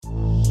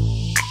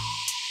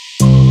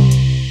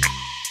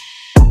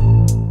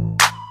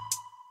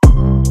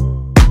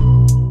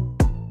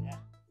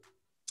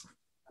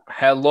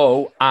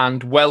Hello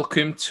and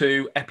welcome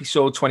to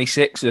episode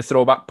 26 of the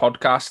Throwback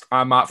Podcast.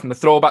 I'm Mark from the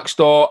Throwback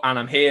Store and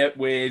I'm here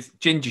with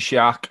Ginger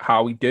Shark. How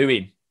are we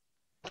doing?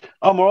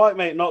 I'm all right,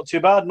 mate. Not too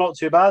bad.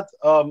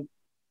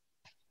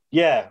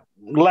 Yeah,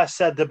 less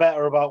said the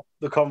better about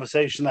the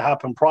conversation that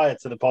happened prior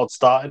to the pod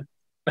starting.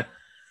 I'm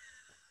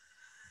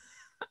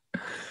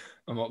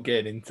not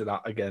getting into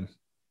that again.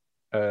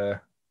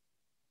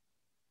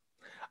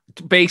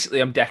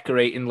 Basically, I'm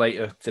decorating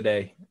later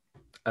today.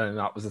 And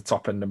that was the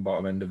top end and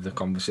bottom end of the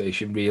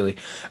conversation, really.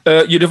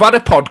 You'd have had a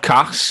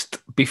podcast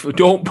before.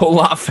 Don't pull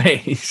that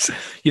face.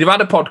 You'd have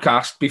had a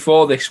podcast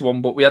before this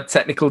one, but we had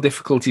technical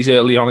difficulties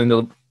early on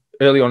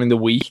in the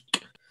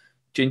week.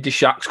 Ginger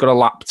Shack's got a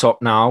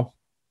laptop now.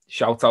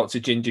 Shout out to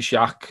Ginger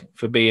Shack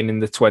for being in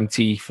the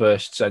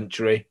 21st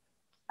century.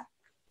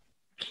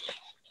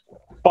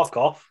 Fuck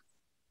off.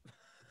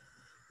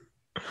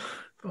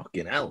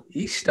 Fucking hell.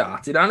 He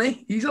started, hasn't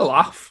he? He's a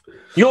laugh.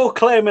 You're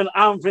claiming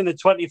I'm from the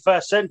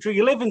 21st century.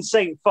 You live in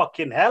St.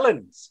 fucking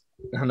Helens.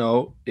 I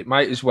know. It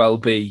might as well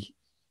be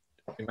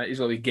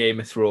Game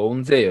of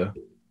Thrones here.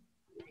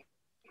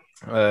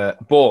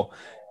 But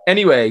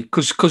anyway,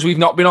 because we've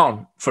not been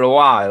on for a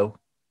while,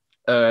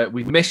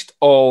 we've missed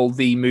all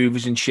the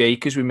movers and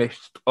shakers. We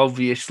missed,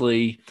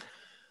 obviously,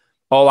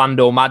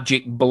 Orlando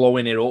Magic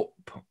blowing it up,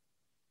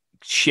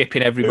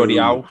 shipping everybody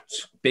out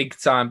big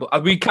time.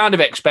 But we kind of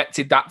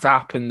expected that to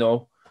happen,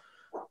 though.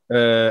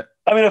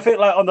 I think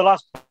like on the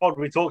last pod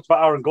we talked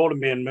about Aaron Gordon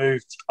being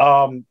moved.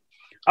 I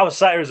was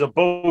sat here as a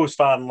Bulls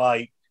fan,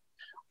 like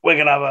we're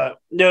gonna have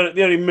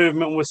the only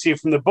movement we'll see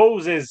from the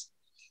Bulls is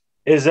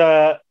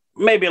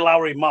maybe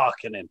Lowry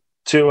Markkanen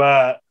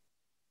to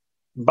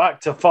back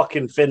to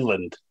fucking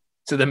Finland.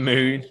 To the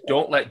moon.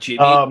 Don't let Jimmy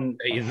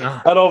say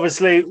that. And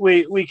obviously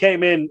we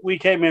came in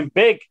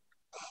big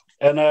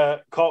and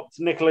copped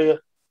Nikola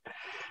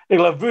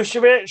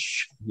Vucevic.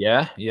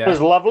 Yeah. It was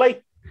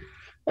lovely.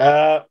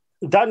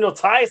 Daniel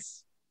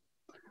Tice.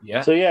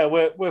 Yeah. So yeah,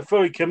 we're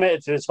fully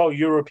committed to this whole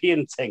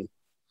European thing.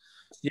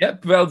 Yeah,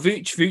 well,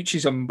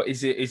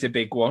 Vuce is a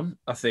big one.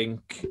 I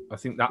think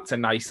that's a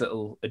nice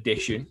little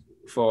addition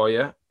for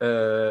you.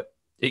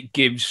 It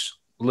gives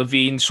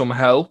Levine some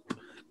help.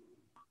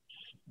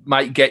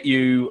 Might get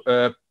you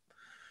a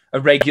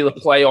regular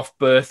playoff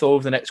berth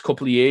over the next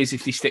couple of years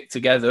if they stick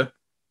together.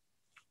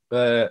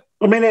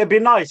 It'd be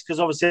nice because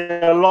obviously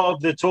a lot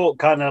of the talk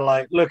kind of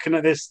like looking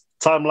at this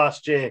time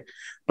last year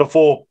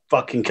before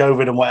fucking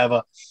COVID and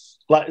whatever,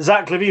 like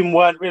Zach LaVine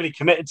weren't really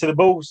committed to the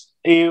Bulls.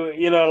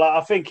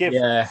 I think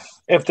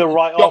if the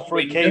right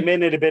offer came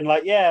in, it'd have been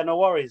like, yeah, no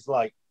worries.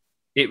 Like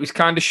it was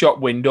kind of shop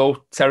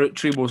window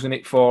territory, wasn't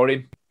it, for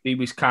him? He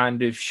was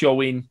kind of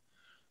showing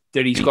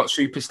that he's got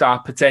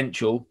superstar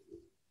potential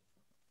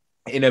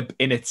in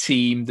a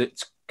team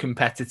that's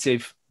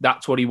competitive.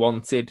 That's what he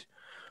wanted.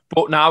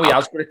 But now he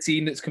has got a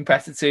team that's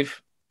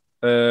competitive.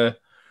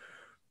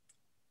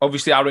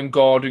 Obviously, Aaron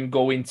Gordon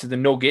going to the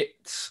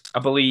Nuggets. I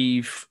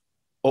believe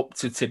up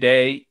to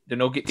today, the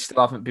Nuggets still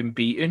haven't been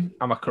beaten.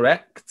 Am I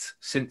correct?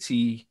 Since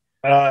he...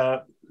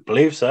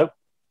 believe so.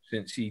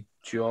 Since he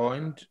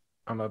joined.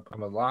 Am I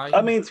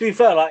lying? To be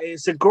fair, like it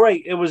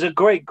was a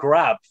great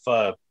grab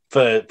for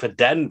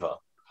Denver.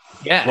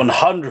 Yeah.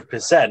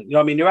 100%.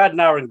 You're adding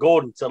Aaron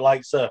Gordon to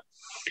like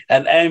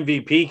an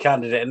MVP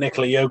candidate,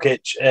 Nikola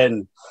Jokic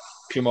and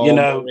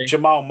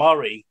Jamal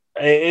Murray.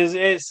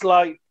 It's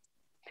like,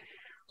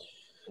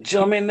 do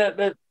you know what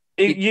I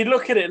mean? You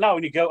look at it now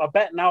and you go, I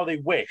bet now they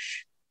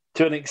wish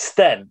to an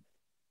extent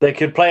they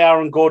could play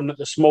Aaron Gordon at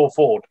the small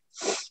forward.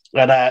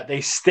 And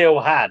they still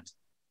had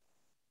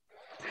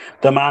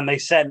the man they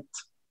sent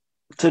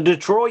to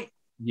Detroit.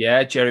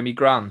 Yeah, Jeremy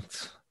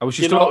Grant. I was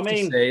just about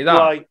to say that.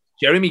 Like,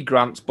 Jeremy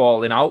Grant's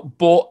balling out.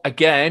 But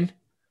again,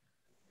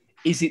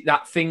 is it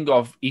that thing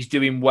of he's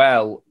doing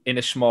well in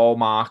a small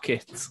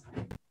market?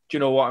 Do you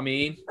know what I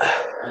mean?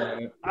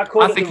 I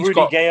call it the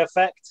Rudy Gay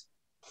effect.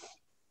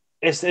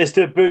 It's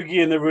the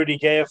Boogie and the Rudy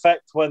Gay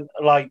effect when,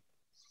 like,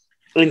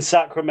 in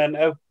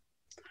Sacramento.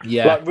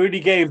 Yeah. Like, Rudy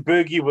Gay and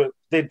Boogie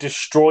they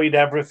destroyed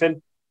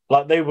everything.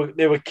 Like, they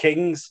were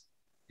kings.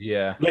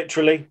 Yeah.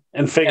 Literally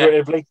and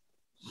figuratively.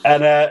 Yeah.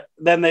 And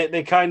then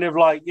they kind of,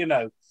 like,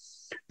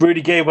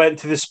 Rudy Gay went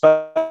to the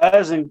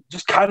Spurs and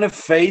just kind of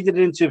faded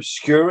into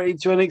obscurity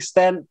to an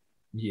extent.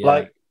 Yeah.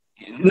 Like,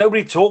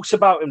 nobody talks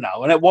about him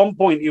now. And at one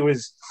point, he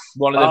was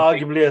one of the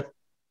arguably a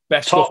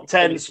best top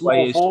 10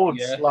 small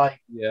forwards.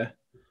 Yeah.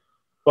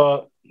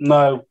 But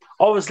no,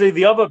 obviously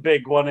the other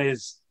big one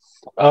is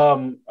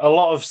a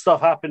lot of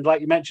stuff happened, like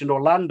you mentioned,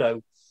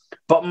 Orlando,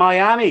 but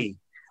Miami,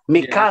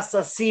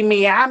 Mikasa see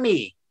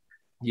Miami.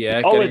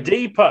 Yeah.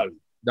 Oladipo.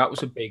 That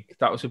was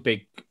a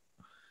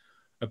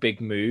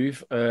big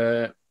move.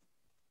 Where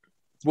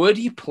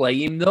do you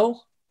play him though?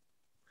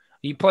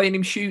 Are you playing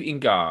him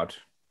shooting guard?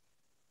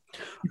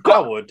 I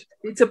would.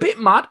 It's a bit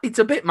mad. Do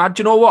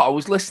you know what? I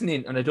was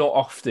listening, and I don't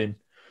often.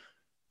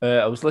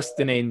 I was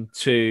listening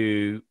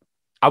to.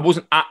 I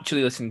wasn't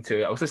actually listening to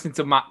it. I was listening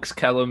to Max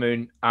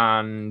Kellerman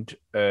and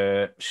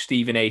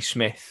Stephen A.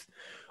 Smith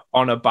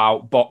on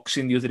about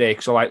boxing the other day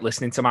because I like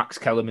listening to Max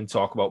Kellerman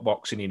talk about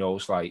boxing. He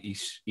knows, like,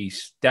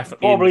 he's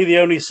definitely probably the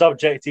only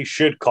subject he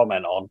should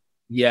comment on.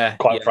 Yeah,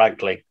 quite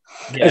frankly.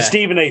 Yeah. And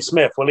Stephen A.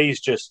 Smith, well, he's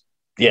just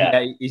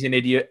he's an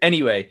idiot.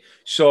 Anyway,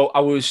 so I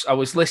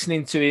was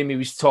listening to him. He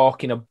was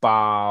talking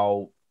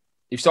about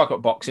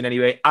boxing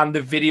anyway, and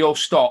the video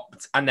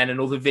stopped, and then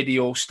another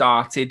video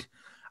started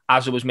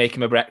as I was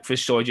making my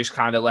breakfast, so I just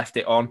kind of left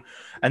it on.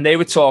 And they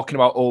were talking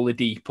about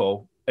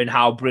Oladipo and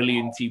how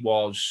brilliant he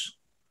was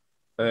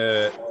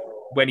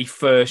when he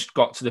first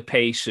got to the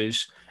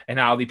Pacers and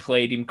how they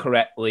played him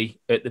correctly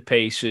at the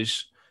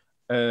Pacers.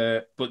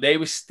 But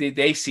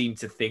they seem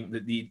to think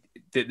that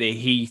the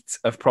Heat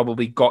have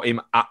probably got him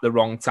at the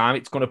wrong time.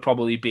 It's going to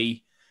probably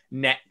be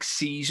next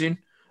season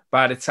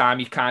by the time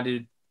he kind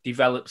of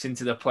develops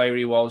into the player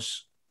he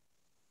was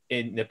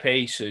in the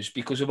Pacers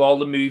because of all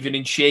the moving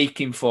and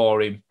shaking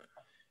for him.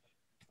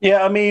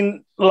 Yeah, I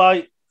mean,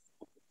 like,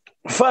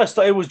 first,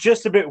 it was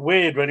just a bit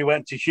weird when he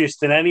went to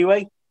Houston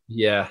anyway.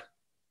 Yeah.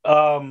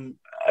 And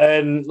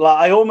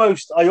like, I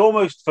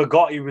almost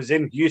forgot he was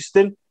in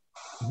Houston.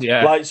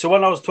 Yeah. Like, so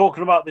when I was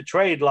talking about the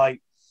trade,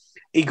 like,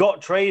 he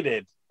got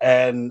traded,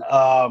 and like,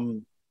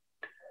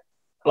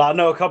 I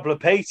know a couple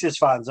of Pacers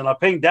fans, and I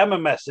pinged them a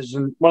message,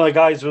 and one of the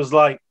guys was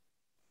like,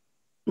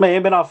 "Man,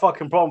 he's been our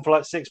fucking problem for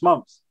like 6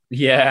 months."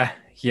 Yeah.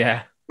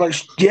 Like,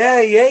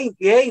 yeah, he ain't.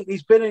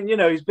 He's been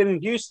in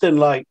Houston,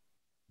 like,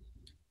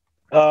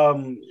 but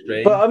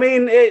I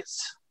mean,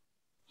 it's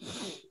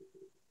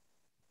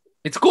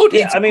good.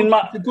 Yeah, It's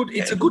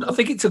a good. I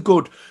think it's a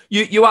good.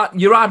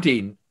 You're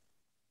adding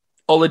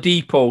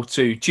Oladipo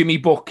to Jimmy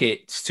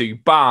Buckets to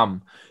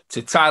Bam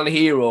to Tyler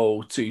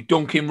Hero to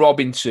Duncan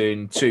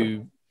Robinson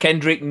to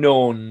Kendrick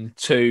Nunn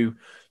to. Do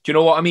you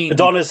know what I mean?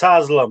 Udonis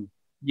Haslem.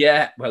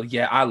 Yeah, well,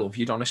 yeah, I love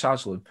Udonis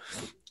Haslem.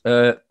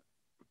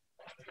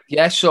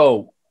 Yeah,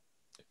 so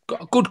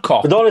got a good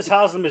cop. Udonis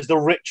Haslem is the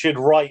Richard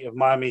Wright of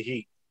Miami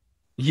Heat.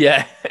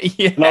 Yeah.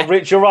 No,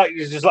 Richard Wright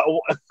is just like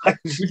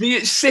is he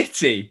at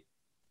City?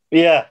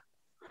 Yeah.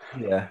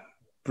 Brilliant.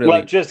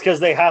 Like, just because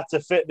they had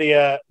to fit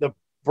the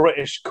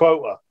British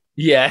quota.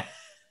 Yeah.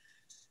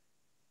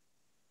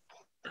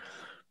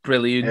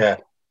 Brilliant.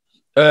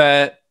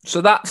 Yeah.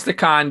 So that's the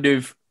kind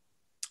of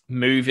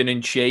moving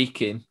and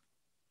shaking.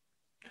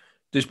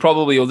 There's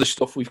probably other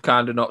stuff we've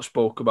kind of not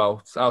spoke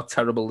about, how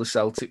terrible the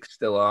Celtics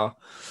still are.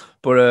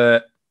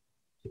 But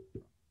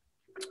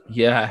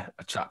yeah,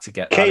 I tried to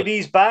get that.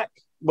 KD's back.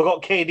 We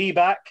got KD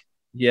back.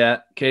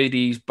 Yeah,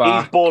 KD's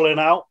back. He's balling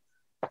out.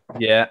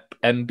 Yeah,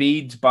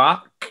 Embiid's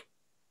back.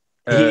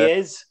 He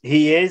is.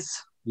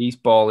 He's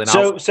balling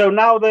out. So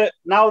now that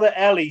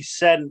Ellie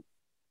sent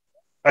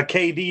a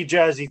KD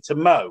jersey to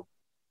Mo,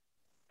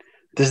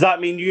 does that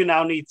mean you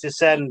now need to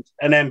send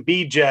an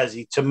Embiid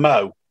jersey to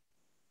Mo?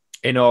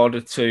 In order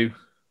to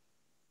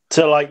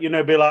like, you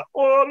know, be like,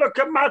 oh, look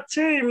at my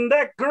team,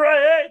 they're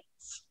great.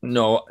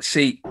 No,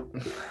 see,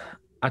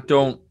 I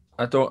don't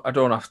have I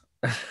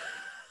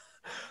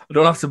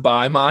don't have to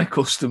buy my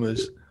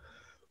customers.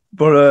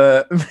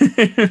 But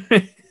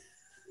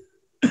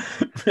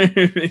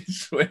moving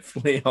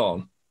swiftly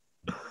on.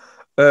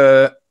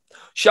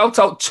 Shout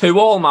out to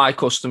all my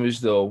customers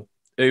though,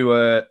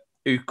 who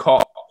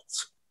caught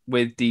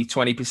with the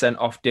 20%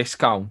 off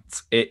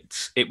discount.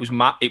 It was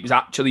mad. It was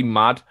actually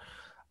mad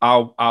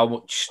how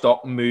much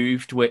stock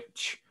moved,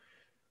 which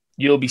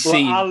you'll be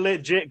seeing. I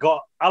legit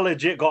got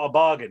a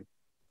bargain.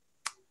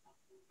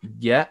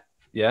 Yeah.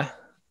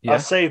 I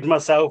saved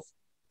myself.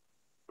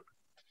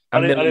 I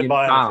didn't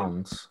buy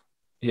anything.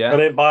 Yeah, I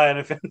didn't buy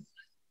anything.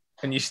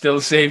 And you still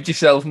saved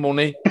yourself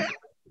money.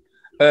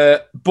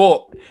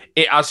 But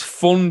it has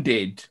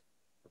funded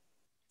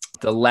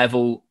the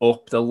level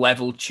up, the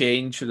level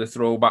change for the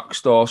Throwback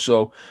store.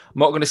 So I'm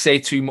not going to say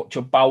too much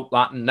about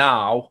that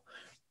now,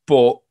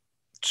 but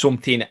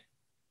something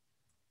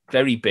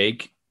very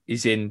big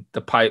is in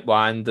the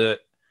pipeline that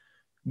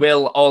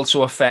will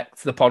also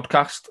affect the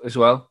podcast as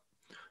well.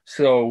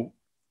 So,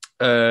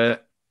 yeah.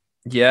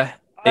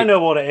 I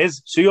know what it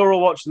is. So you're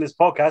all watching this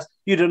podcast.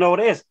 You don't know what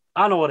it is.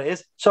 I know what it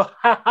is. So,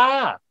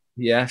 ha.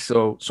 Yeah,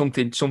 so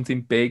something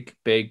big,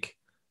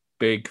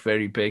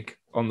 very big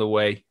on the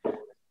way.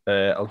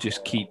 I'll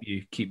just keep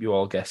you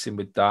all guessing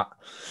with that.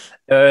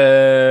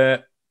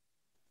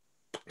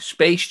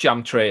 Space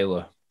Jam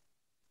trailer.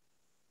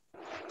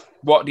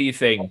 What do you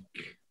think?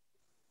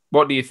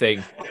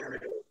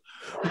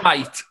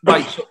 Right.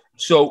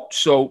 So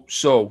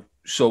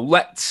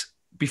let's,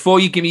 before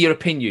you give me your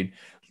opinion,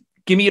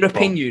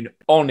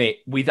 on it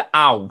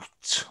without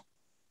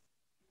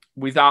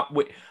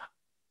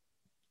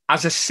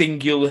as a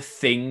singular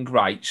thing,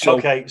 right? So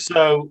okay,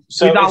 so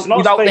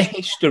without the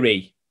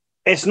history.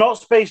 It's not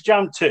Space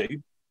Jam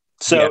 2,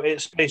 so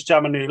It's Space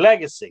Jam: A New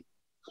Legacy.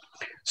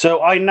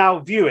 So I now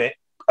view it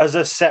as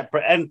a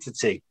separate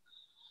entity.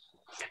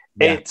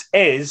 Yeah. It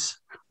is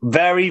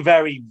very,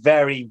 very,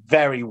 very,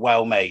 very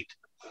well made.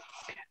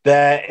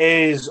 There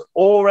is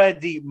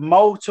already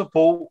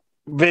multiple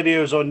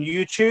videos on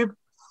YouTube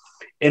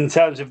in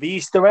terms of the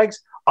Easter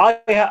eggs. I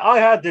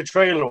had the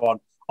trailer on.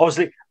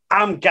 Obviously,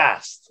 I'm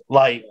gassed.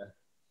 Like,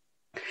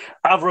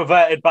 I've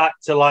reverted back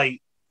to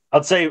like,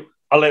 I'd say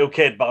a little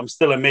kid, but I'm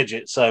still a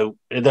midget, so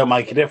it don't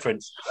make a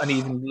difference. And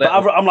even but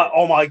I'm like,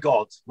 oh my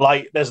God,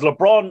 like there's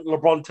LeBron.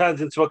 LeBron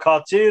turns into a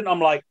cartoon.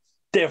 I'm like,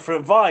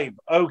 different vibe.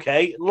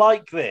 Okay,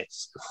 like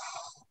this.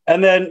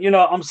 And then,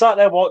 I'm sat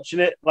there watching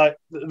it. Like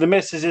the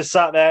missus is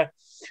sat there.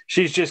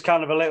 She's just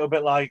kind of a little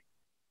bit like,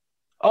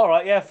 all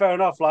right, yeah, fair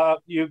enough. Like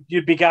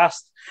you'd be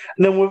gassed.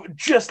 And then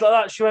just like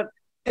that, she went,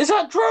 is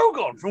that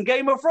Drogon from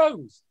Game of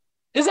Thrones?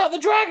 Is that the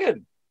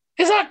dragon?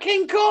 Is that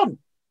King Kong?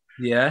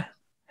 Yeah,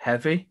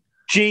 heavy.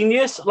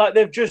 Genius. Like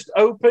they've just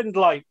opened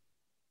like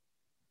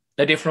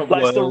a different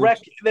world.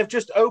 They've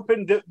just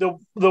opened the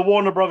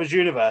Warner Brothers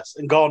universe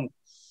and gone,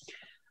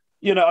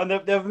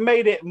 and they've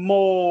made it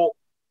more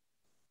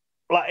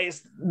like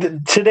it's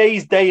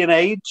today's day and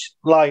age.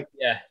 Like,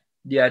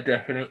 yeah,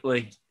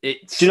 definitely. Do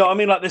you know what I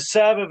mean? Like the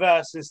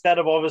serververse instead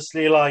of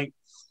obviously like,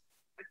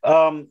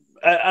 and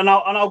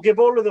I'll give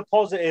all of the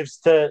positives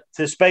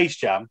to Space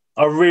Jam.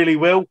 I really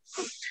will.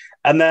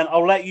 And then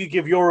I'll let you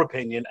give your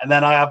opinion. And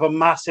then I have a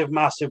massive,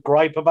 massive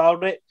gripe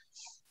about it.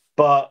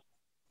 But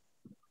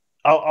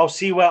I'll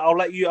see where I'll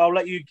let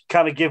you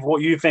kind of give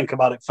what you think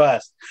about it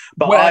first.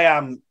 But I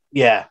am,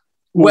 yeah.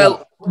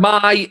 Well,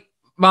 my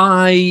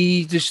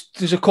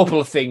there's a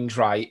couple of things,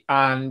 right?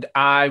 And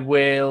I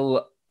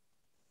will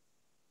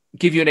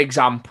give you an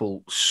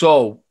example.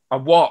 So I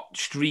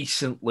watched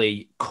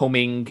recently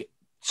Coming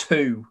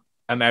to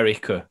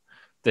America,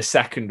 the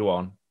second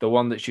one, the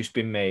one that's just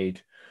been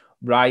made,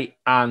 right?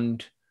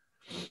 And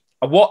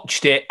I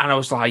watched it and I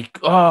was like,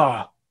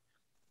 oh,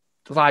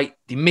 like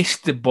they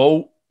missed the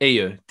boat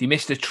here. They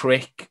missed a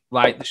trick.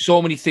 Like there's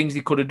so many things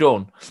they could have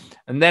done.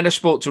 And then I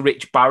spoke to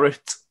Rich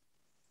Barrett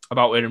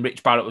about it, and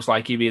Rich Barrett was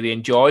like, he really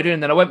enjoyed it.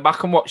 And then I went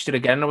back and watched it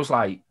again and I was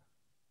like,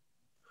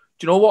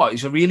 do you know what?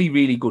 It's a really,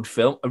 really good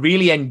film. I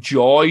really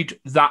enjoyed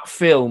that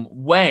film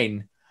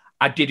when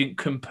I didn't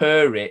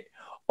compare it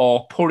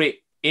or put it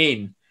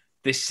in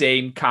the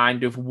same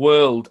kind of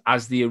world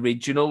as the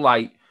original.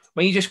 Like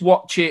when you just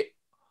watch it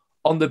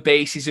on the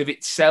basis of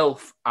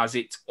itself as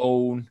its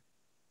own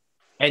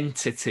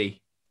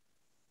entity,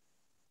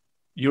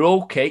 you're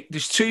okay.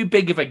 There's too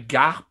big of a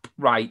gap,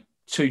 right,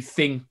 to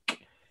think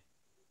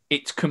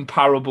it's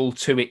comparable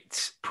to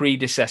its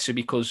predecessor,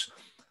 because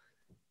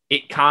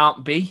it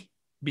can't be,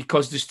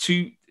 because there's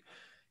two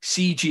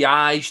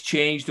CGI's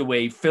changed, the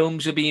way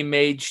films are being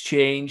made's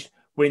changed.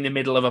 We're in the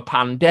middle of a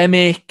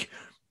pandemic.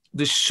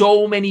 There's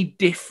so many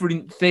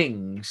different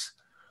things.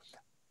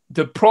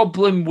 The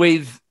problem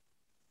with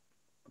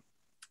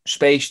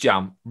Space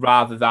Jam,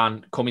 rather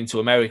than Coming to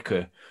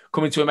America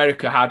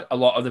had a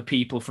lot of the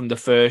people from the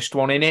first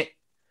one in it.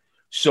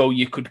 So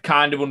you could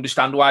kind of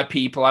understand why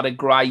people had a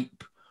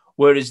gripe.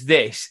 Whereas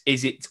this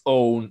is its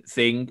own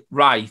thing.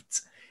 Right.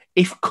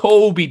 If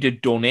Kobe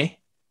had done it,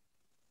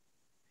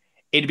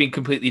 it'd have been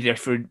completely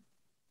different.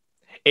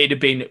 It'd have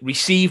been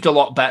received a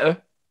lot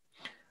better.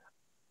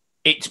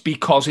 It's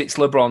because it's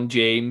LeBron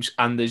James,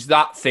 and there's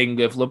that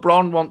thing of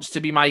LeBron wants to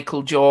be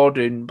Michael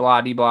Jordan,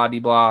 blah, blah, blah,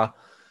 blah.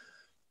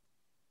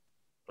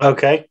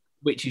 Okay.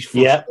 Which is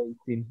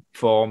frustrating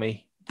for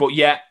me. But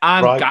yeah,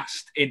 I'm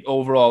gassed in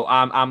overall.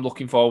 I'm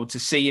looking forward to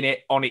seeing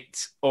it on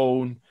its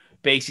own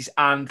basis.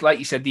 And like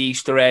you said, the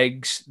Easter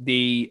eggs,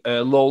 the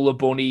Lola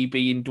Bunny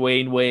being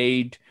Dwayne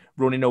Wade,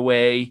 running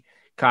away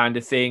kind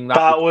of thing.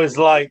 That was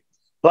like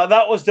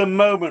that was the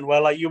moment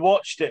where like you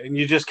watched it and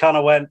you just kind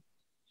of went,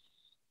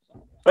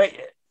 wait,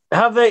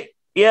 have they?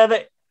 Yeah,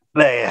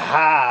 they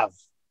have.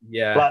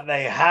 Yeah. Like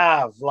they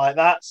have. Like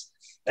that's,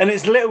 and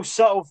it's little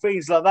subtle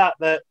things like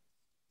that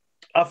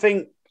I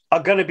think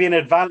are going to be an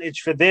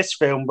advantage for this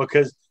film,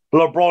 because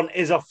LeBron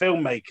is a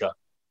filmmaker.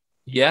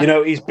 Yeah.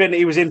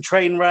 He was in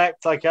Trainwreck,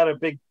 like he had a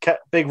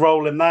big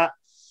role in that.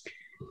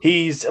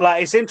 He's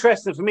like, it's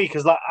interesting for me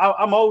because like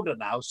I'm older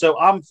now, so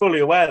I'm fully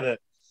aware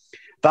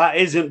that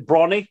isn't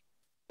Bronny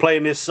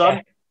playing his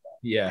son.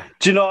 Yeah.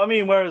 Do you know what I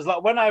mean? Whereas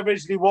like when I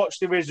originally watched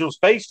the original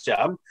Space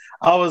Jam,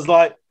 I was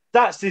like,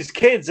 that's his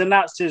kids and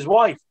that's his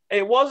wife.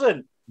 It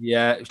wasn't.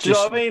 Yeah. Do you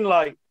know what I mean?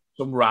 Like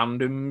some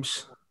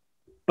randoms.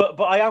 But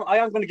I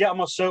am going to get on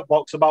my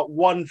soapbox about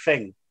one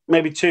thing,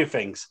 maybe two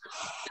things,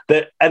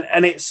 that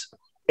and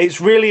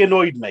it's really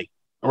annoyed me,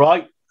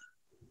 right?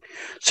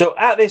 So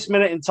at this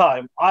minute in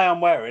time, I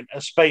am wearing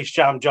a Space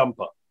Jam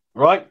jumper,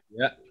 right?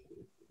 Yeah.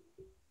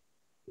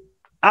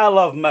 I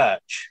love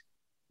merch.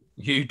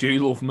 You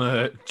do love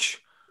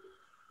merch.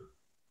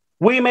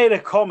 We made a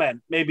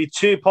comment maybe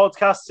 2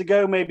 podcasts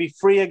ago, maybe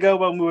 3 ago,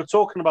 when we were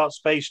talking about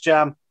Space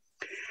Jam.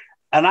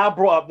 And I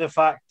brought up the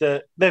fact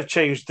that they've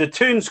changed the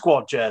Toon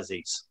Squad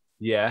jerseys.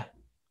 Yeah.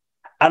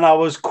 And I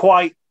was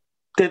I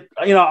didn't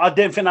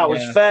think that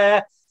was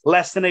fair.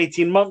 Less than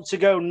 18 months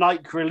ago,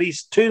 Nike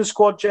released Toon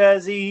Squad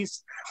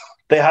jerseys.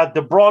 They had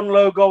the Bron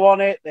logo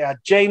on it. They had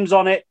James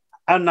on it.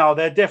 And now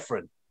they're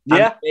different.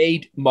 Yeah. And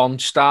made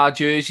Monstar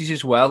jerseys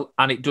as well.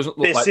 And it doesn't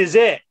look This is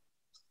it.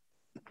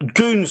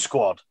 Goon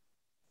Squad.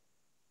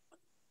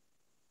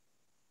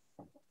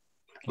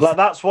 Like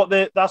that's what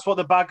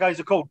the bad guys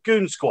are called.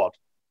 Goon Squad.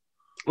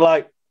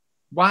 Like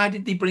Why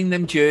did they bring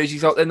them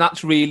jerseys out? And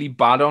that's really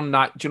bad on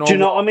that. Do you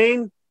know what I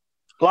mean?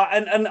 Like,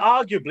 and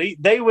arguably,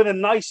 they were the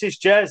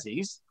nicest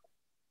jerseys.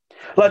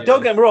 Like,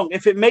 don't get me wrong.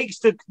 If it makes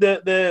the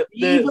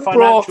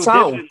financial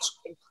difference,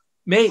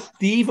 mate,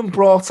 they even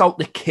brought out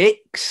the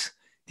kicks.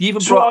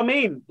 What I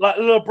mean? Like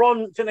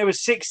LeBron, I think they were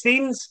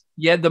 16s.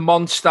 Yeah, the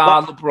Monster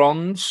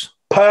LeBrons,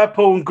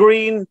 purple and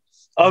green.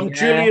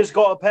 Julia's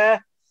got a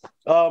pair.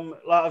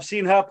 Like I've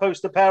seen her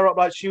post a pair up,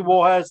 like she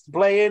wore hers to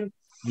play in.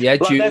 Yeah,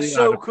 like, they're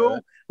so cool.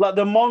 Like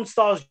the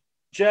Monsters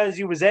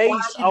jersey was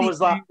ace. I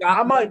was like,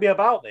 I might be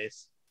about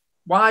this.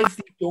 Why have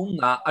they done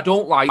that? I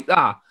don't like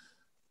that.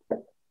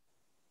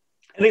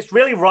 And it's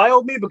really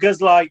riled me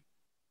because, like,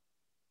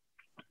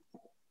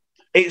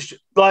 it's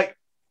like,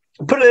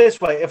 put it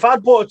this way: if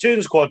I'd bought a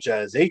Toon Squad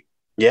jersey,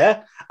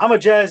 yeah, I'm a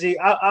jersey.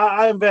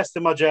 I invest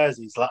in my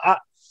jerseys. Like,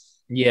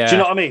 yeah, do you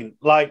know what I mean?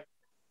 Like,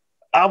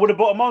 I would have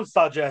bought a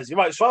Monster jersey,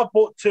 right? So I've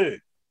bought two.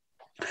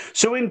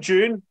 So in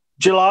June,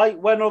 July,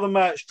 when all the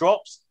merch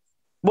drops,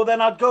 well, then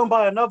I'd go and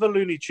buy another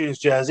Looney Tunes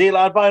jersey.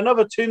 Like, I'd buy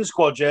another Toon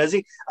Squad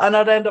jersey, and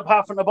I'd end up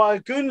having to buy a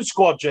Goon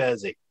Squad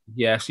jersey.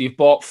 Yeah, so you've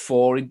bought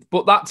 4,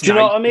 but that's... Do you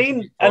know what I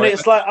mean? And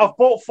it's like, I've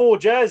bought 4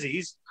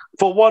 jerseys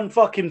for one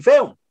fucking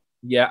film.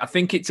 Yeah, I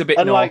think it's a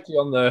bit naughty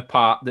on their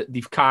part that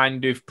they've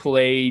kind of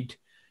played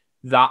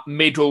that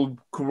middle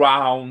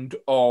ground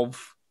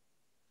of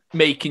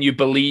making you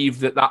believe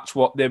that that's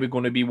what they were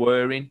going to be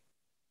wearing.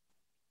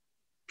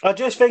 I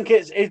just think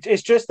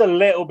it's just a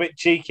little bit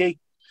cheeky.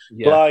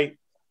 Yeah. Like,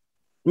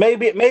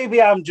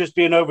 maybe I'm just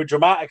being over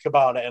dramatic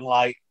about it, and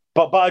like,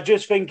 but I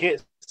just think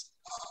it's...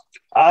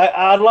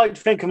 I'd like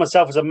to think of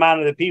myself as a man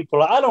of the people.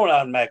 Like, I don't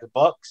earn mega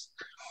bucks.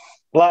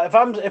 Like,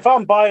 if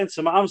I'm buying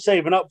some, I'm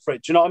saving up for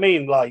it. Do you know what I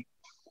mean? Like,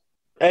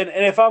 and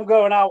if I'm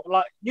going out,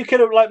 like, you could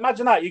have, like,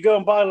 imagine that you go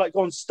and buy, like,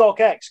 go on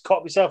StockX,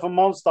 cop yourself a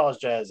Monsters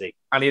jersey,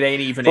 and it ain't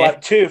even for like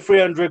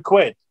 £200 or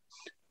 £300.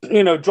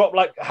 You know, drop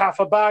like half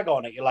a bag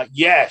on it. You're like,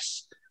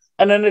 yes.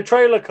 And then the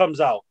trailer comes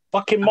out.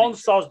 Fucking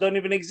Monsters don't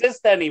even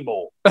exist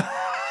anymore. Do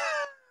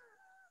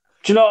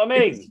you know what I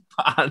mean?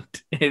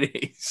 It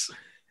is.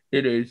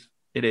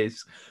 It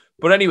is.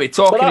 But anyway,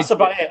 talking... But that's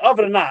about it.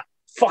 Other than that,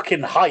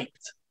 fucking hyped.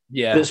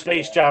 Yeah. That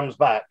Space Jam's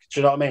back.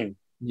 Do you know what I mean?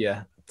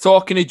 Yeah.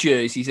 Talking of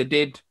jerseys, I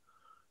did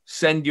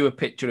send you a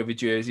picture of a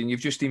jersey, and you've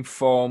just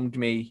informed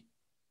me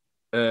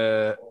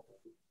that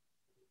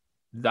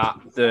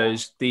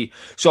there's the...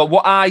 So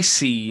what I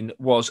seen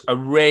was a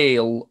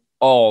rail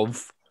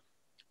of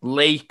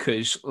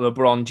Lakers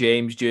LeBron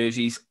James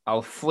jerseys.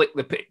 I'll flick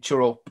the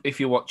picture up if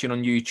you're watching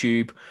on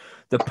YouTube.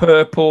 The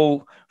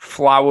purple,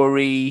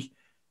 flowery...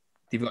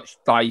 They've got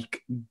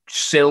like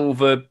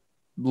silver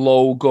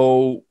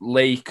logo,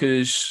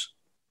 Lakers,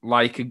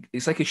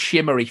 it's like a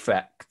shimmer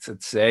effect,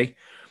 I'd say.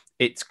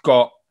 It's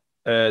got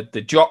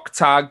the jock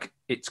tag,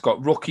 it's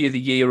got Rookie of the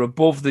Year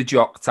above the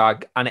jock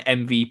tag, and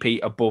MVP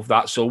above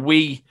that. So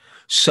we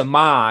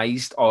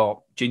surmised,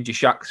 or Ginger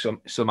Shack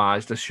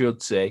surmised, I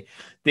should say,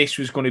 this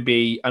was going to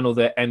be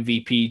another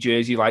MVP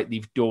jersey like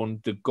they've done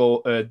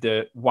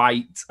the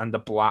white and the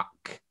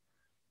black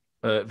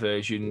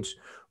versions.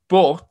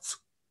 But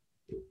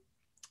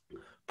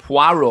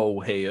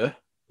Poirot here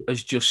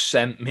has just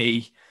sent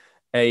me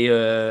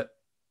a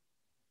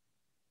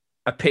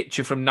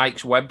picture from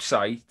Nike's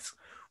website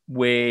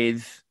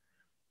with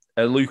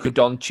a Luka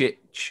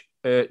Doncic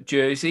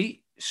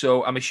jersey.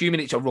 So I'm assuming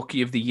it's a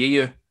Rookie of the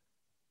Year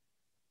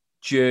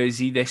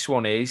jersey, this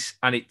one is,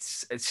 and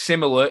it's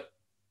similar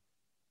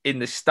in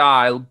the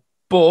style,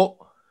 but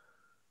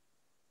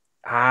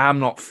I'm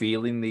not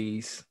feeling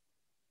these.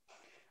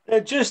 They're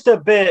just a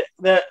bit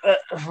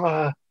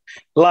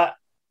like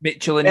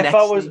Mitchell and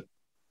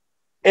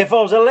if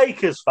I was a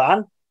Lakers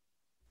fan,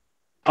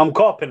 I'm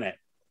copping it.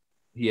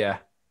 Yeah.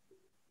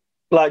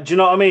 Like, do you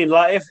know what I mean?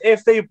 Like,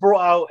 if they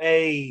brought out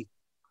a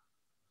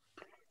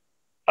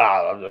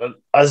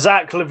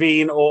Zach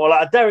LaVine or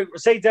like Derrick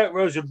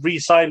Rose had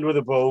re-signed with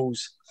the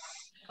Bulls,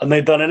 and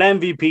they've done an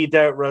MVP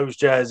Derrick Rose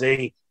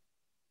jersey,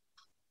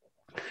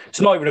 it's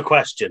not even a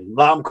question.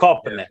 Like, I'm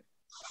copping it.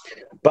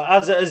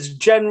 But as a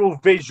general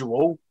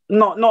visual,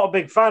 not a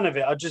big fan of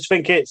it. I just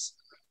think it's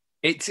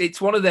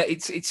one of the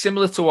it's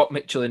similar to what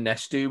Mitchell and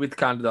Ness do with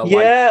kind of the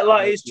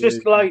it's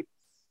just like,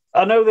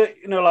 I know that,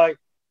 you know, like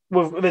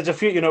there's a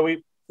few, you know,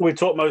 we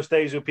talk most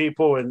days with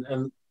people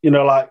and you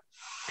know, like,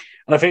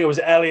 and I think it was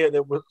Elliot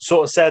that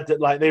sort of said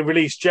that like they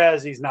release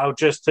jerseys now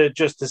just to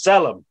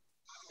sell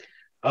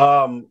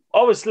them.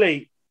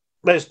 Obviously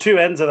there's two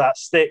ends of that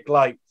stick.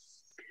 Like,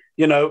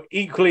 you know,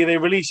 equally they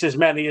release as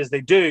many as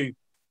they do,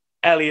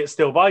 Elliot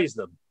still buys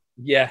them.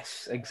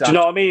 Yes, exactly. Do you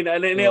know what I mean?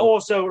 And it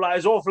also, like,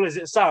 as awful as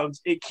it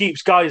sounds, it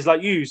keeps guys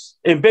like you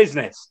in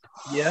business.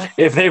 Yeah.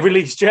 If they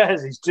release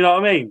jerseys, do you know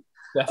what I mean?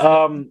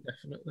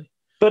 Definitely.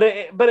 But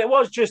it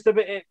was just a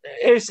bit.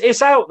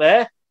 It's out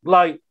there.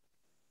 Like,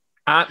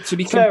 to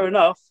be fair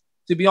enough.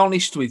 To be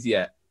honest with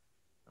you,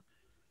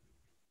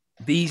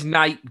 these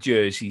Nike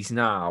jerseys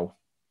now,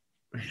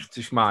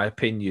 just my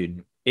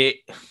opinion, the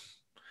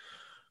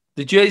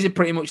jerseys are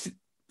pretty much.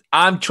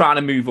 I'm trying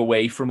to move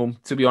away from them,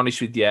 to be honest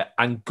with you,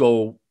 and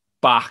go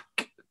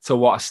back to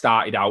what I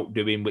started out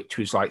doing, which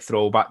was like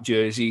throwback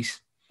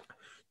jerseys.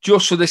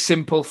 Just for the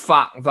simple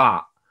fact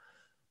that,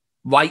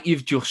 like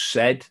you've just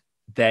said,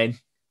 then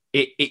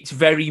it's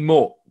very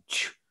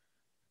much,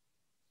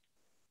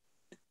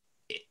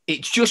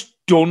 it's just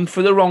done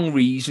for the wrong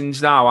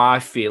reasons now, I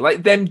feel.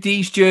 Like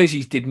these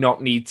jerseys did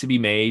not need to be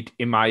made,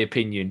 in my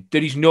opinion.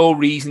 There is no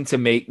reason to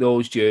make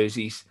those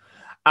jerseys.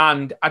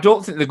 And I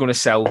don't think they're going to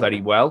sell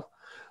very well.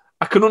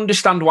 I can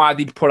understand why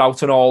they'd put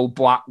out an all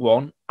black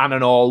one and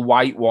an all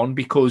white one,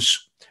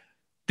 because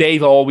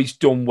they've always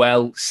done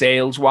well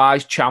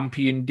sales-wise.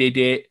 Champion did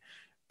it.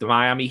 The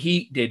Miami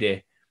Heat did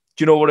it.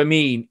 Do you know what I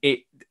mean?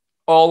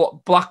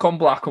 All black on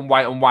black and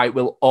white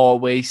will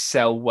always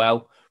sell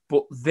well.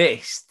 But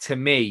this, to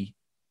me,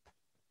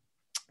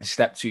 a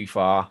step too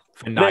far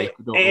for Nike.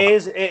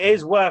 It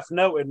is worth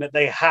noting that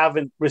they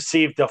haven't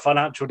received the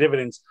financial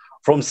dividends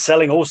from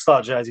selling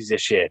All-Star jerseys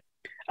this year.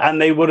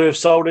 And they would have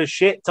sold a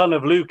shit ton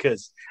of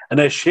Lucas and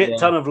a shit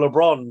ton of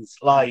LeBrons.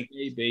 Like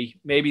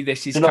maybe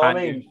this is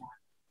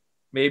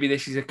maybe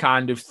this is a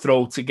kind of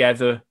throw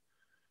together.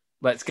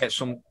 Let's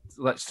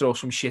throw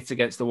some shit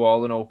against the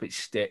wall and hope it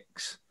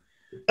sticks.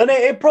 And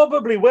it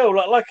probably will.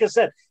 Like I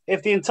said,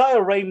 if the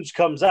entire range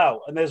comes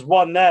out and there's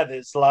one there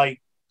that's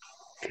like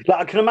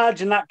I can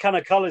imagine that kind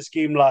of color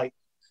scheme. Like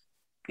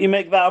you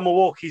make that a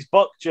Milwaukee's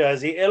Buck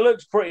jersey, it'll look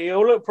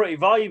pretty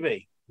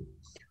vibey.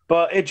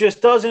 But it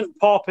just doesn't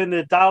pop in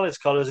the Dallas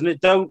colors, and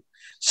don't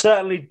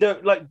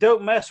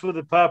mess with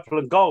the purple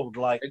and gold.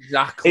 Like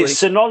exactly, it's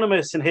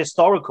synonymous and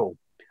historical.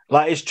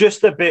 Like it's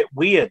just a bit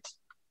weird.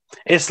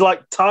 It's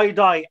like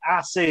tie-dye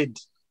acid,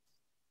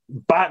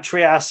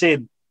 battery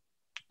acid,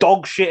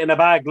 dog shit in a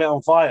bag lit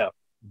on fire.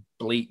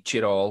 Bleach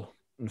it all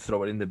and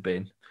throw it in the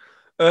bin.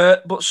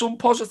 But some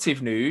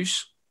positive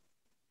news.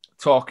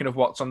 Talking of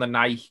what's on the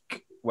Nike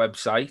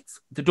website,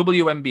 the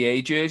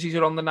WNBA jerseys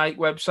are on the Nike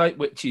website,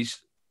 which is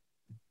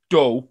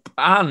dope.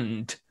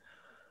 And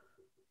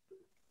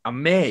I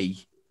may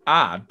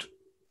add,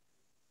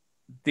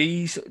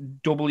 these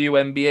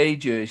WNBA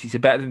jerseys are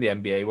better than the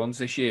NBA ones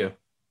this year.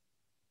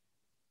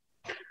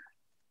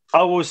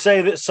 I will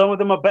say that some of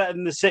them are better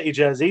than the City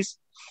jerseys.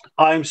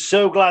 I'm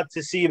so glad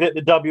to see that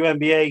the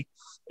WNBA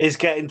is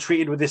getting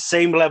treated with the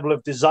same level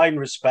of design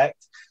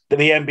respect that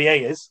the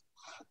NBA is.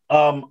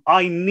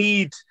 I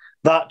need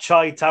that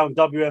Chi-Town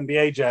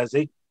WNBA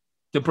jersey.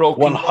 The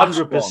broken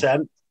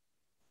 100%.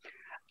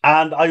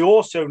 And I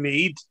also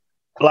need,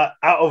 like,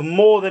 out of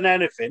more than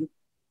anything,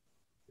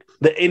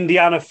 the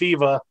Indiana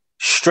Fever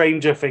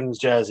Stranger Things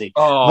jersey.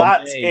 Oh,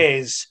 that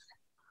is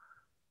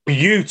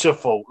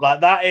beautiful.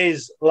 Like, that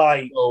is,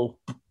 like,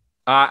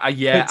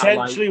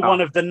 potentially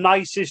one of the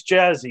nicest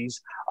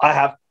jerseys I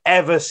have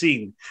ever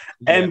seen.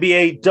 Yeah.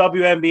 NBA,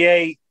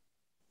 WNBA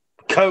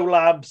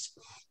collabs,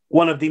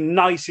 one of the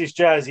nicest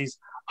jerseys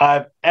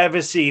I've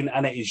ever seen,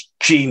 and it is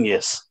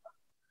genius.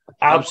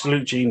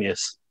 Absolute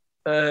genius.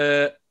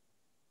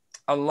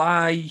 I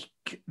like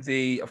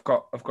I've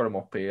got them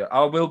up here.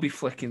 I will be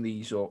flicking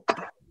these up.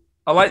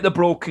 I like the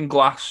broken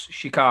glass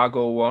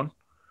Chicago one.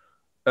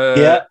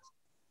 Yeah.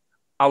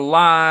 I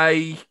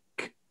like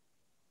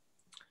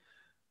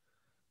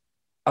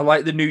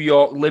the New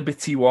York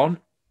Liberty one,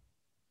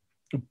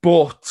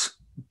 but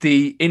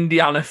the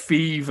Indiana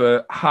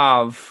Fever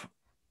have,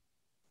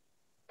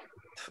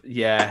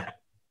 it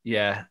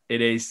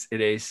is.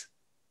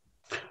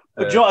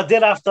 But you know what I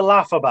did have to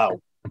laugh about?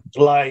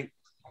 Like,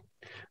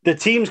 the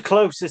teams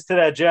closest to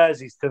their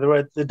jerseys, to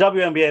the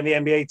WNBA and the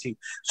NBA team,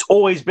 it's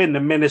always been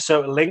the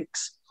Minnesota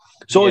Lynx.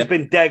 It's always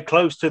been dead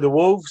close to the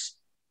Wolves.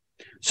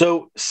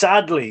 So,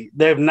 sadly,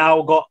 they've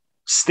now got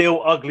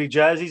still ugly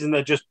jerseys and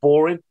they're just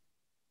boring.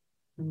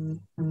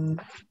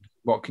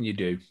 What can you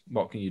do? Innit?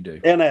 What can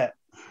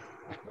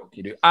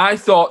you do? I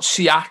thought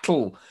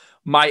Seattle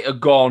might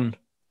have gone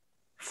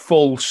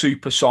full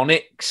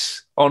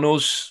Supersonics on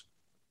us.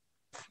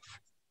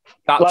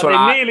 That's what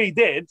they nearly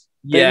did.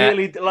 Yeah. They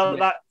nearly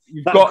that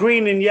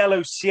green and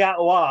yellow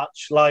Seattle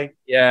arch. Like,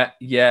 yeah.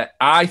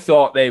 I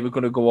thought they were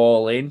going to go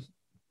all in,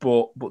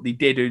 but they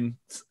didn't.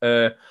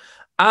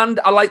 And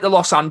I like the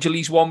Los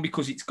Angeles one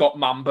because it's got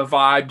Mamba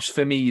vibes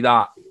for me.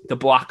 That the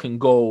black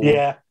and gold.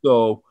 Yeah.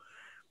 So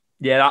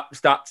yeah,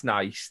 that's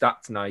nice.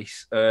 That's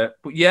nice. But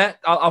yeah,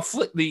 I'll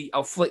flick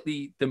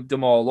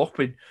them all up,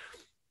 and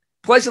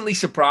pleasantly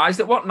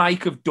surprised at what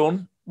Nike have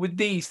done with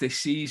these this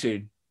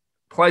season.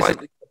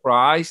 Pleasantly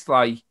surprised,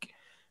 like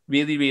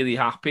really, really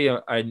happy.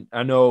 And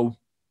I know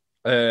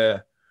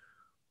a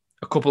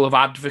couple of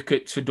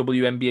advocates for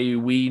WNBA who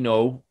we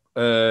know,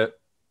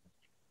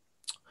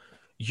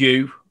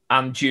 you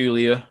and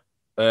Julia,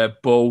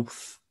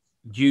 both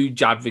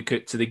huge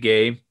advocates of the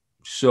game.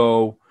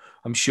 So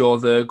I'm sure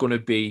they're going to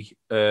be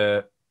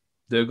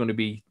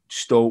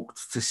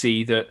stoked to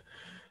see that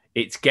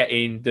it's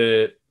getting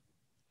the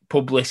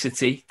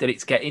publicity that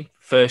it's getting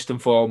first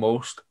and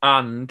foremost,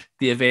 and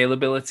the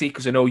availability,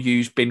 because I know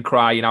you've been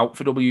crying out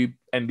for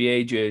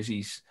WNBA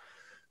jerseys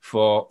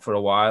for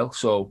a while.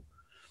 So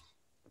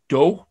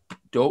dope,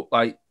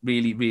 like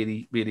really,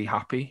 really, really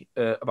happy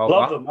about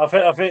Love that. them.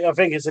 I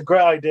think it's a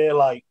great idea.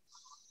 Like,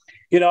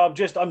 I'm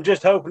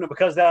just hoping that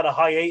because they had a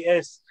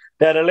hiatus,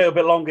 they had a little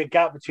bit longer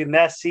gap between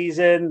their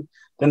season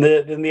than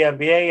the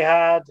NBA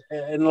had,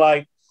 and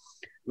like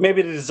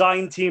maybe the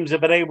design teams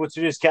have been able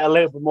to just get a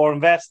little bit more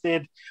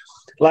invested.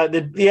 Like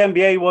the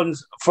NBA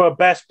ones, for a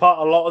best part,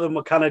 a lot of them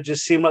were kind of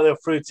just seem like they're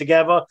through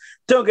together.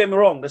 Don't get me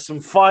wrong, there's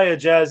some fire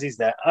jerseys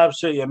there,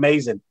 absolutely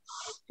amazing.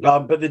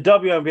 But the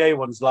WNBA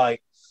ones,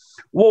 like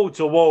wall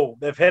to wall,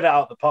 they've hit it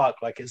out the park.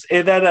 Like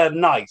they're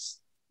nice,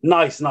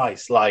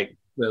 like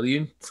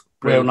brilliant,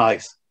 real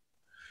nice.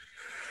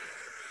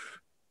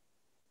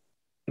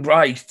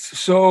 Right,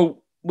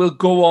 so we'll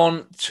go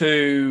on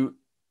to.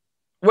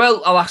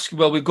 Well, I'll ask you.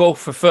 Well, we'll go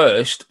for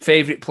first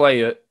favorite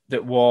player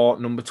that wore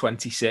number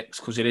 26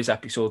 because it is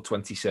episode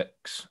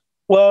 26.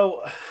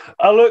 Well,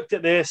 I looked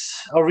at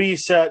this, I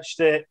researched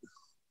it.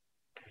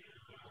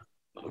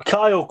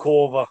 Kyle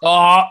Korver.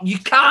 Oh, you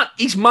can't.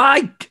 He's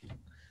mine.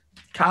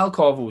 Kyle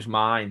Korver was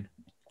mine.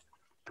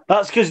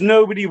 That's because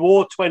nobody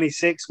wore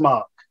 26,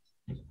 Mark.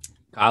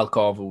 Kyle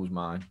Korver was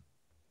mine.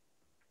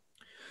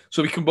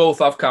 So we can both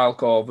have Kyle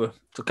Korver.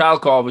 So Kyle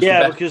Korver's the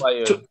best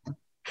player.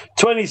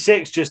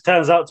 26 just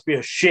turns out to be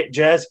a shit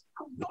jersey.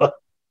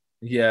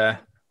 Yeah,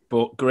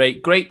 but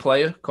great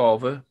player,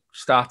 Korver.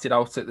 Started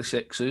out at the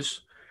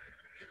Sixers.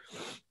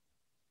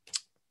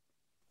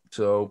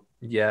 So,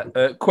 yeah.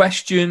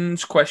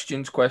 Questions.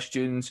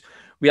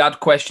 We had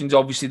questions.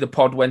 Obviously, the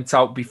pod went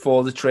out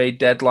before the trade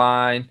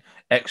deadline.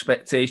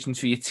 Expectations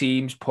for your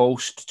teams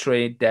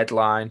post-trade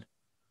deadline.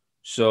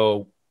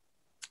 So,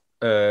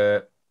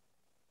 that's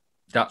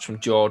from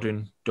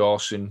Jordan,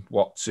 Dawson,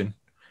 Watson.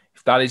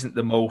 If that isn't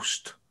the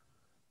most...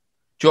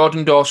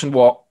 Jordan Dawson,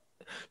 what?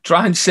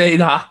 Try and say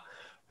that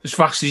as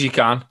fast as you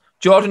can.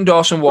 Jordan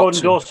Dawson,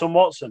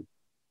 Watson.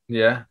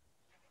 Yeah.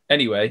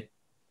 Anyway,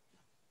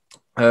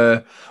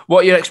 what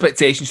are your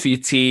expectations for your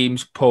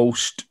teams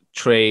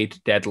post-trade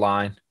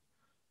deadline?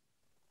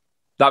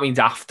 That means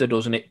after,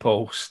 doesn't it?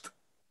 Post.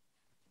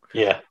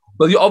 Yeah.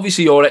 Well,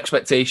 obviously your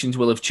expectations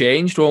will have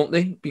changed, won't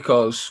they?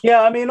 Because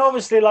I mean,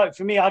 obviously, like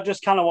for me, I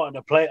just kind of wanted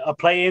to play a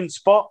play-in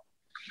spot.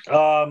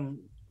 At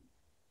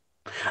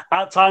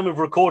time of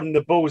recording,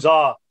 the Bulls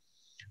are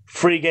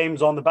 3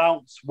 games on the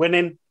bounce,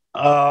 winning,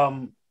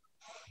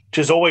 which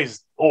is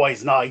always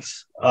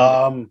nice.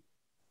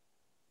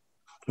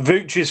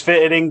 Vooch is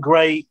fitted in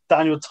great.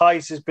 Daniel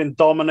Tice has been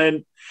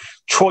dominant.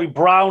 Troy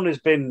Brown has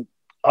been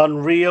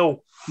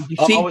unreal.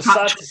 I was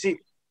sad to see.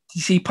 Did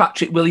you see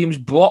Patrick Williams'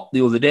 block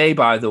the other day,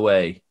 by the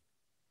way,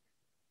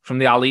 from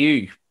the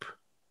alley-oop?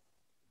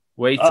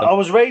 I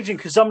was raging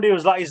because somebody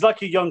was like, he's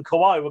like a young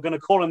Kawhi. We're going to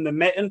call him the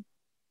Mitten.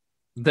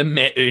 The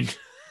Mitten.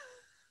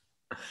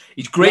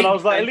 He's great. And I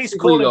was like, at least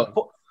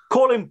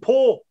call him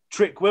poor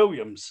Trick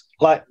Williams.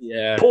 Like,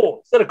 poor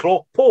instead of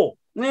Claw, poor.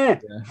 Yeah.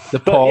 The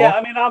poor. Yeah,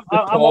 I mean, I'm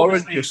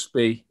obviously would just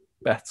be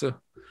better.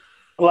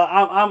 Like,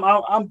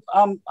 I'm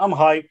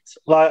hyped.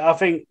 Like, I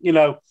think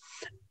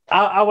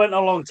I went a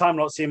long time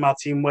not seeing my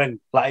team win.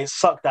 Like, it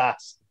sucked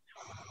ass.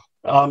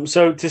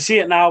 So to see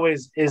it now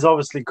is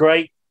obviously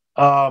great.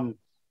 So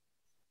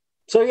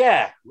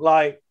yeah,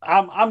 like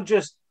I'm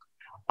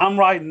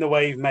riding the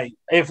wave, mate.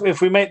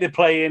 If we make the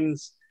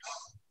play-ins,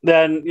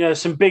 then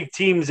some big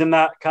teams in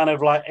that kind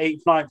of like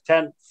 8th, 9th,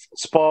 10th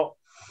spot.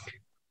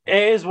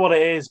 It is what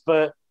it is,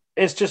 but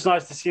it's just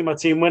nice to see my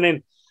team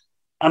winning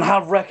and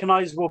have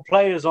recognizable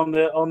players on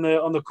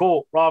the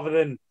court rather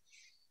than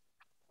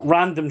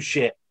random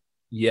shit.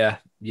 Yeah,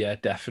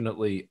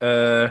 definitely.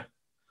 I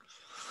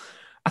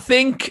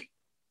think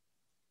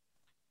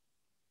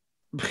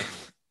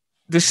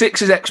the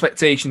Sixers'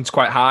 expectations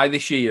quite high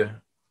this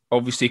year,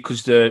 obviously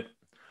because they're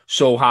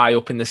so high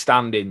up in the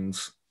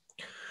standings.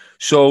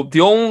 So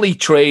the only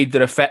trade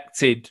that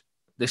affected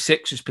the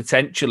Sixers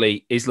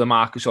potentially is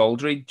LaMarcus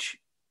Aldridge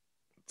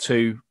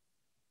to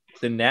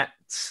the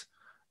Nets.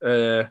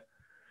 I've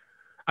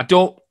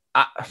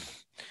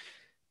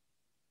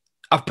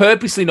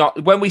purposely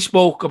not, when we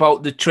spoke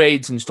about the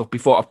trades and stuff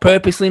before, I've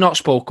purposely not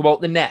spoke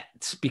about the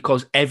Nets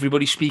because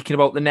everybody's speaking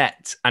about the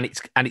Nets and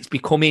it's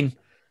becoming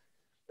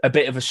a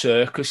bit of a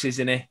circus,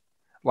 isn't it?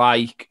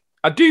 Like,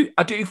 I do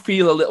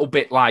feel a little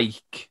bit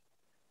like,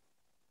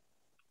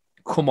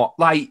 come on,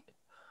 like,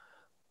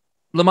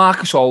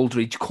 LaMarcus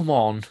Aldridge, come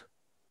on.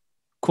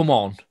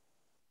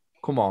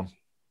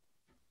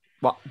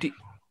 What?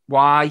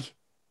 Why?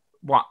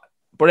 What?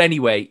 But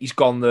anyway, he's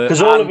gone there.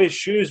 Because all of his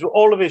shoes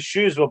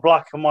were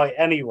black and white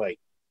anyway.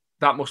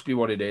 That must be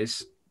what it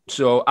is.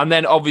 So, and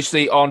then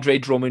obviously Andre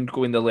Drummond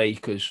going to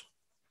Lakers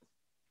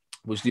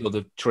was the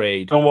other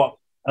trade. And what?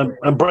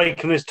 And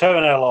breaking his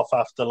toenail off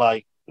after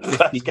like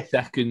 15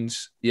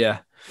 seconds. Yeah.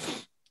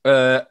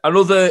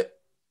 Another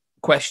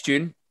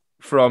question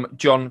from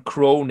John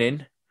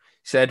Cronin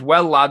said,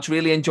 well, lads,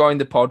 really enjoying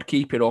the pod.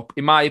 Keep it up.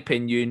 In my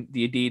opinion,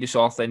 the Adidas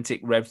Authentic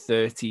Rev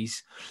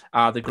 30s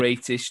are the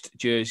greatest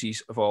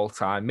jerseys of all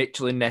time.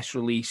 Mitchell and Ness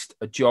released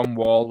a John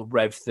Wall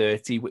Rev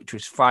 30, which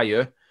was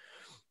fire.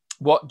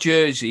 What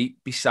jersey,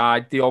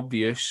 beside the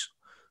obvious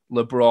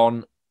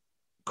LeBron,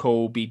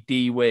 Kobe,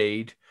 D.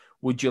 Wade,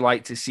 would you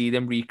like to see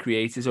them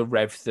recreate as a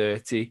Rev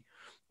 30?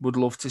 Would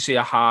love to see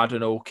a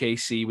Harden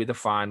OKC with a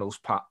finals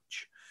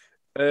patch.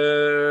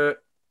 It'll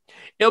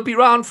be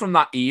round from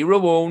that era,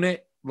 won't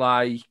it?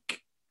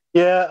 Like,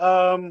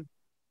 yeah.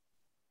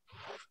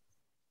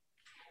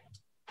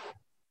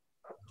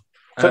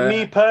 For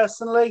me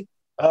personally,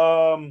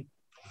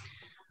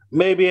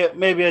 maybe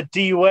a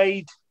D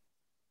Wade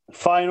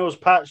finals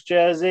patch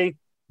jersey.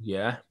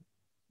 Yeah.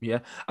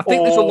 I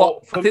think there's a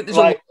lot. I think there's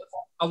like,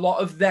 a lot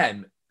of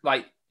them,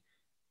 like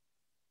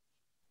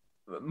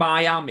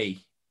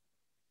Miami,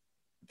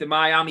 the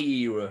Miami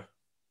era.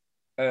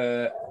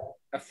 I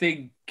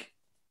think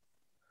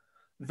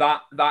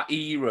that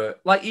era,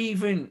 like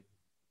even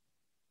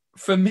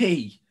for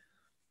me,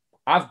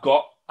 I've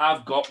got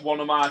one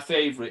of my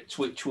favourites,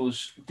 which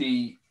was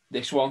the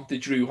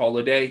Drew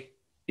Holiday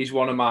is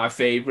one of my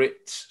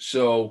favourites.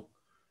 So,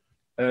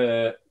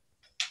 yeah,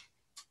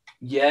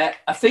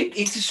 I think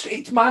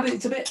it's mad.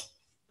 It's a bit,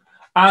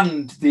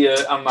 and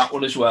that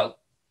one as well.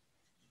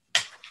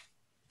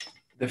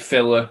 The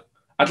filler.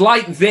 I'd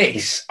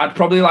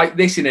probably like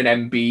this in an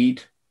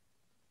Embiid.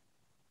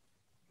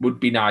 Would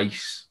be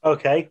nice.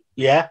 Okay,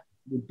 yeah,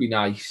 would be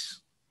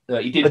nice.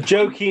 He did.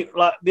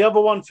 Like the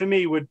other one for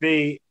me would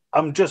be.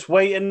 I'm just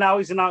waiting now.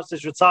 He's announced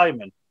his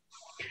retirement.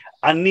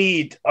 I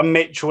need a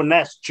Mitchell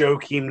Ness,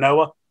 Joakim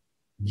Noah.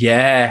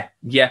 Yeah.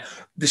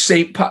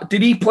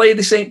 Did he play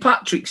the St.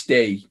 Patrick's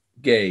Day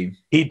game?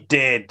 He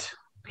did.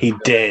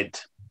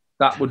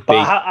 That would be.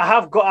 I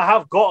have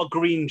got a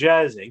green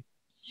jersey.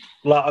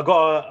 Like I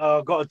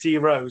got a D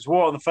Rose.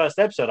 Wore it on the first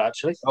episode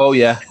actually. Oh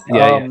yeah.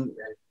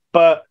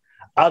 But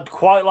I'd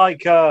quite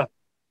like. So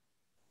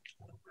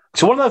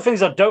one of the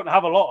things I don't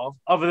have a lot of,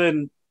 other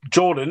than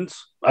Jordans,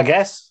 I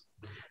guess,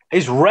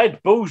 is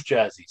red Bulls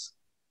jerseys.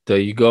 There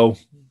you go.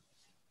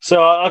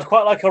 So I'd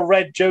quite like a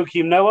red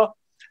Joakim Noah.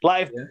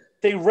 Like if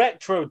they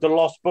retroed the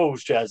Lost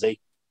Bulls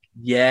jersey.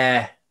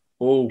 Yeah.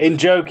 Oh. In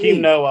Joakim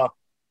Noah.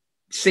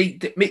 See,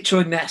 Mitchell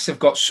and Ness have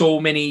got so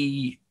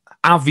many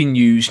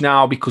avenues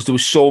now because there were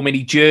so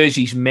many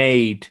jerseys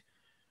made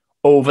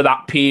over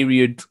that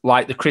period,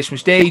 like the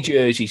Christmas Day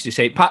jerseys, the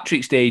St.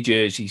 Patrick's Day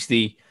jerseys,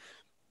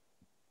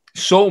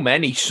 so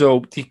many.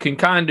 So you can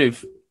kind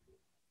of...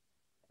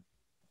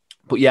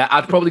 But yeah,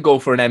 I'd probably go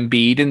for an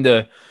Embiid in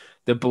the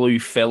blue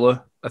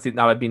filler. I think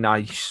that would be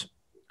nice.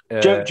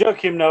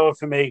 Joakim Noah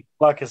for me,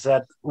 like I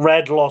said,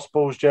 red Lost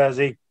Bulls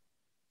jersey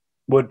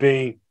would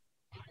be...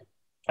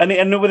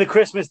 And with the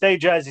Christmas Day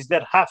jerseys,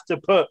 they'd have to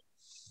put...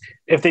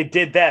 If they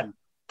did them,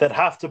 they'd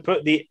have to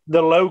put the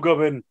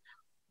logo in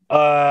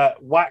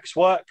wax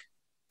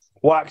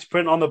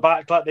print on the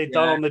back like they'd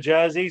done on the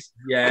jerseys.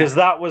 Yeah. Because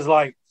that was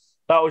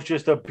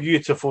just a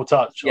beautiful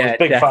touch. I was a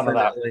big fan of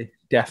that.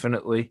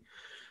 Definitely.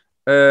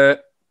 And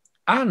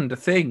I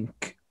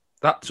think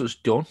that's us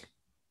done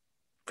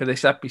for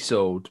this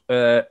episode.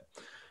 I'll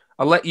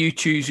let you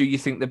choose who you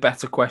think the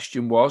better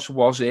question was.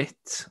 Was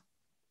it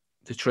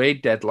the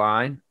trade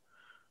deadline,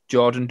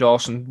 Jordan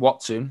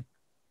Dawson-Watson,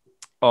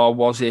 or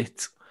was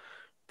it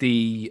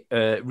the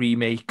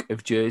remake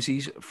of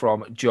jerseys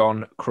from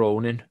John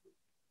Cronin?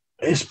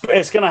 It's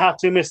going to have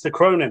to be Mr.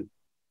 Cronin.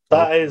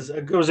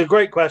 It was a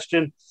great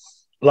question.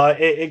 Like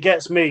it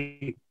gets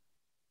me.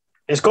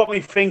 It's got me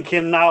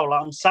thinking now.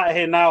 Like I'm sat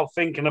here now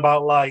thinking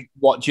about like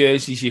what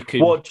jerseys you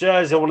could. What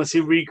jersey I want to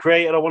see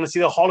recreated. I want to see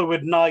the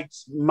Hollywood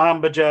Knights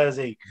Mamba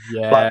jersey.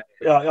 Yeah.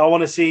 I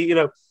want to see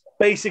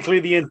basically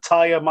the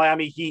entire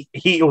Miami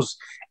Heatles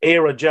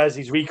era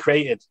jerseys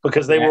recreated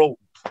because they were all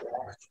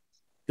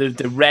the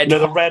red,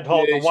 the red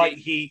hot, the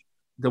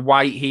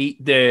white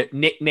heat, the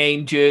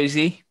nickname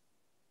jersey,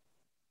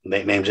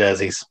 nickname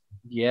jerseys.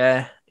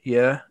 Yeah.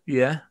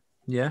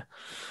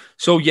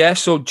 So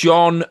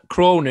John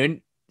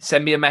Cronin,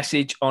 send me a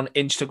message on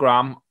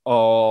Instagram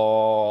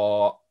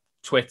or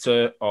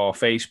Twitter or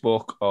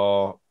Facebook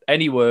or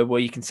anywhere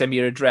where you can send me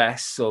your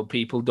address so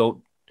people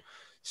don't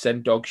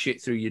send dog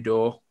shit through your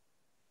door.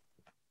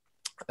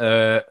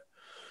 So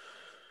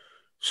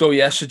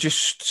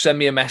just send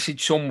me a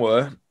message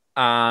somewhere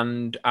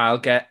and I'll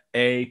get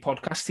a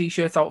podcast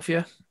t-shirt out for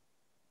you.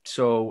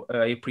 So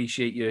I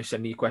appreciate you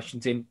sending your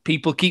questions in.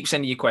 People keep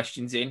sending your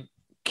questions in.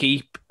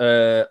 Keep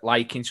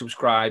liking,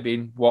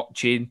 subscribing,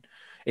 watching,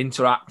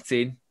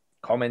 interacting,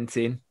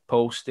 commenting,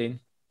 posting,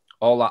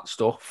 all that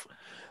stuff.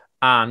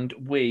 And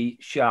we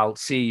shall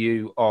see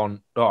you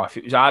on... Oh, if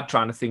it was hard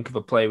trying to think of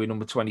a player with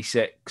number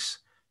 26.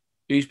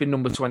 Who's been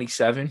number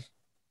 27?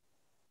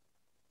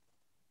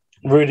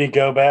 Rudy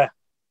Gobert.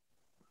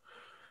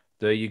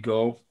 There you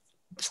go.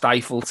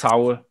 Stifle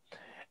Tower.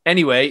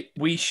 Anyway,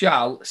 we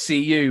shall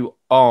see you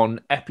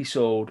on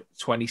episode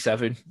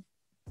 27.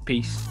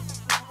 Peace.